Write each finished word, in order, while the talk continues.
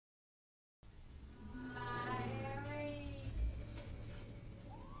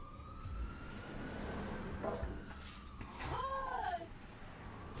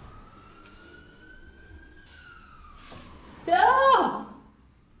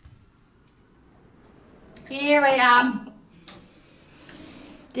Here I am.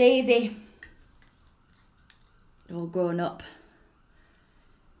 Daisy. All grown up.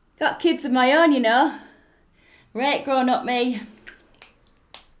 Got kids of my own, you know. Right grown up, me.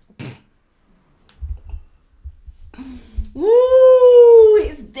 Woo!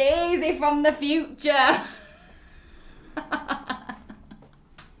 It's Daisy from the future.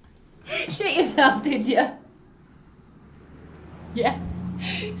 Shit yourself, did you? Yeah.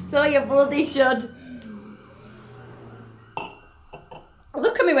 So you bloody should.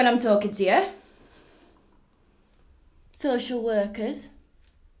 Look at me when I'm talking to you. Social workers.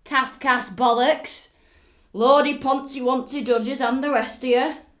 Kafkas bollocks. Lordy Poncy Wanty judges and the rest of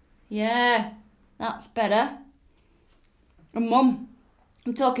you. Yeah, that's better. And Mum,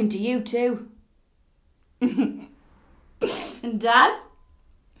 I'm talking to you too. And Dad,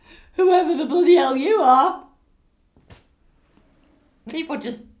 whoever the bloody hell you are. People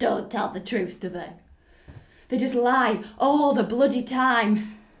just don't tell the truth, do they? They just lie all the bloody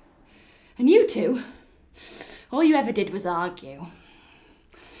time. And you two, all you ever did was argue.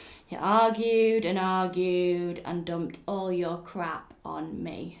 You argued and dumped all your crap on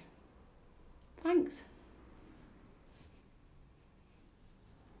me. Thanks.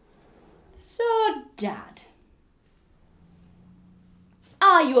 So, Dad,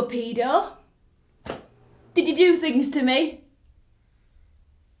 are you a pedo? Did you do things to me?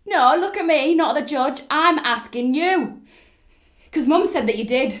 No, look at me, not the judge. I'm asking you. Because Mum said that you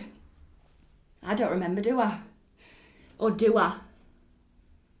did. I don't remember, do I? Or do I?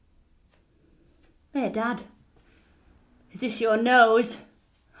 There, Dad. Is this your nose?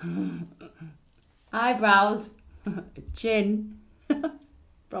 Eyebrows? Chin?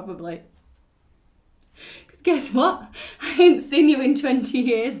 Probably. Because guess what? I ain't seen you in 20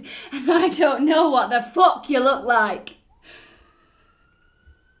 years and I don't know what the fuck you look like.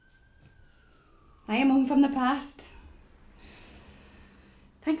 I am Mum from the past.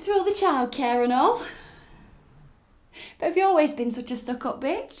 Thanks for all the childcare and all. But have you always been such a stuck-up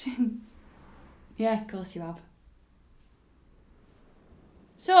bitch? Yeah, of course you have.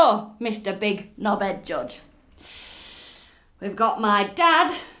 So, Mr. Big Knobhead Judge, we've got my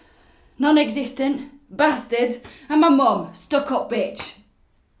dad, non-existent, bastard, and my mum, stuck-up bitch.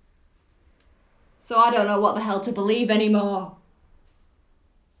 So I don't know what the hell to believe anymore.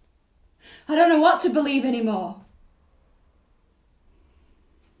 I don't know what to believe anymore.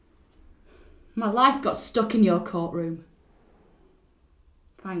 My life got stuck in your courtroom.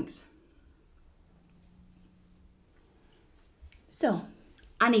 Thanks. So,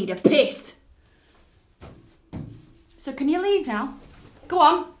 I need a piss. So can you leave now? Go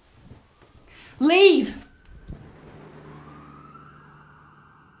on. Leave.